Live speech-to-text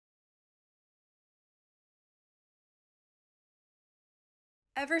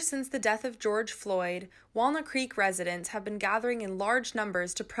Ever since the death of George Floyd, Walnut Creek residents have been gathering in large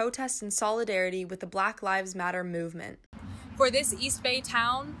numbers to protest in solidarity with the Black Lives Matter movement. For this East Bay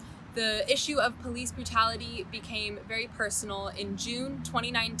town, the issue of police brutality became very personal in June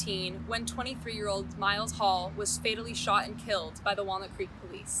 2019 when 23-year-old Miles Hall was fatally shot and killed by the Walnut Creek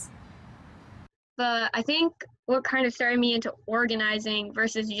Police. But I think what kind of started me into organizing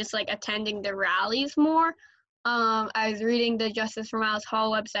versus just like attending the rallies more, I was reading the Justice for Miles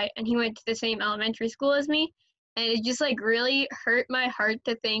Hall website, and he went to the same elementary school as me, and it just like really hurt my heart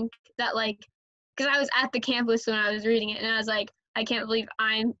to think that because I was at the campus when I was reading it, and I was like, I can't believe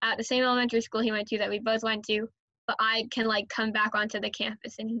I'm at the same elementary school he went to that we both went to, but I can like come back onto the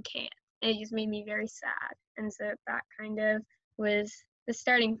campus and he can't. And it just made me very sad, and so that kind of was the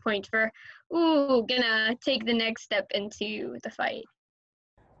starting point for, gonna take the next step into the fight.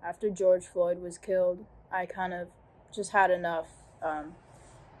 After George Floyd was killed, I kind of just had enough.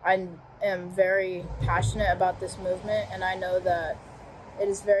 I am very passionate about this movement, and I know that it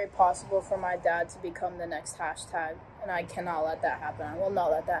is very possible for my dad to become the next hashtag, and I cannot let that happen. I will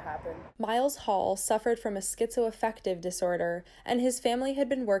not let that happen. Miles Hall suffered from a schizoaffective disorder, and his family had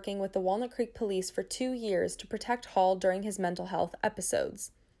been working with the Walnut Creek Police for 2 years to protect Hall during his mental health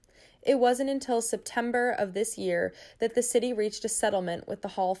episodes. It wasn't until September of this year that the city reached a settlement with the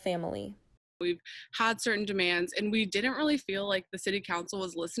Hall family. We've had certain demands, and we didn't really feel like the city council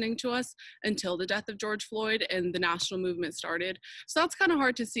was listening to us until the death of George Floyd and the national movement started. So that's kind of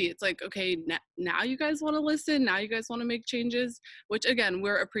hard to see. It's like, okay, now you guys want to listen, now you guys want to make changes, which again,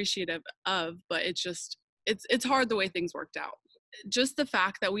 we're appreciative of, but it's hard the way things worked out. Just the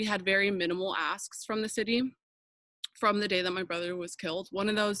fact that we had very minimal asks from the city from the day that my brother was killed, one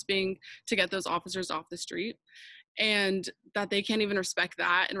of those being to get those officers off the street, and that they can't even respect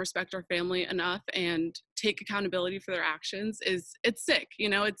that and respect our family enough and take accountability for their actions it's sick.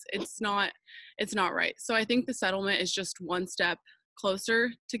 It's not right. So I think the settlement is just one step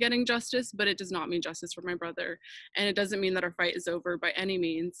closer to getting justice, but it does not mean justice for my brother, and it doesn't mean that our fight is over by any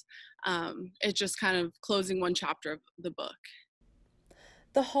means. It's just kind of closing one chapter of the book.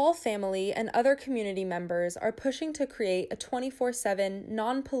 The Hall family and other community members are pushing to create a 24/7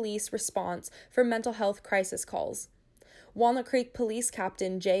 non-police response for mental health crisis calls. Walnut Creek Police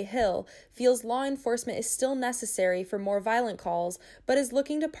Captain Jay Hill feels law enforcement is still necessary for more violent calls, but is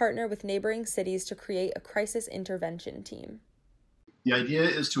looking to partner with neighboring cities to create a crisis intervention team. The idea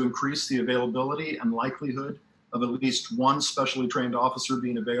is to increase the availability and likelihood of at least one specially trained officer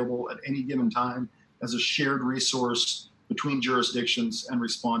being available at any given time as a shared resource between jurisdictions and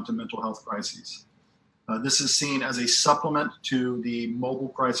respond to mental health crises. This is seen as a supplement to the mobile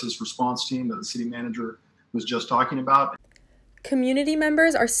crisis response team that the city manager was just talking about. Community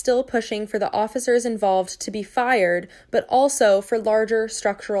members are still pushing for the officers involved to be fired, but also for larger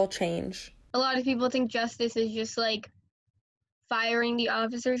structural change. A lot of people think justice is just like firing the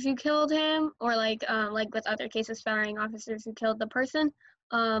officers who killed him, or like with other cases, firing officers who killed the person.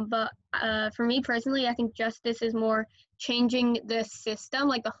 But for me personally, I think justice is more changing the system,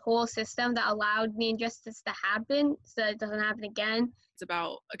 like the whole system that allowed the injustice to happen so it doesn't happen again. It's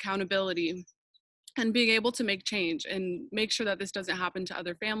about accountability and being able to make change and make sure that this doesn't happen to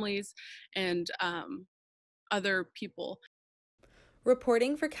other families and other people.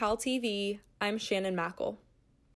 Reporting for CalTV, I'm Shannon Mackle.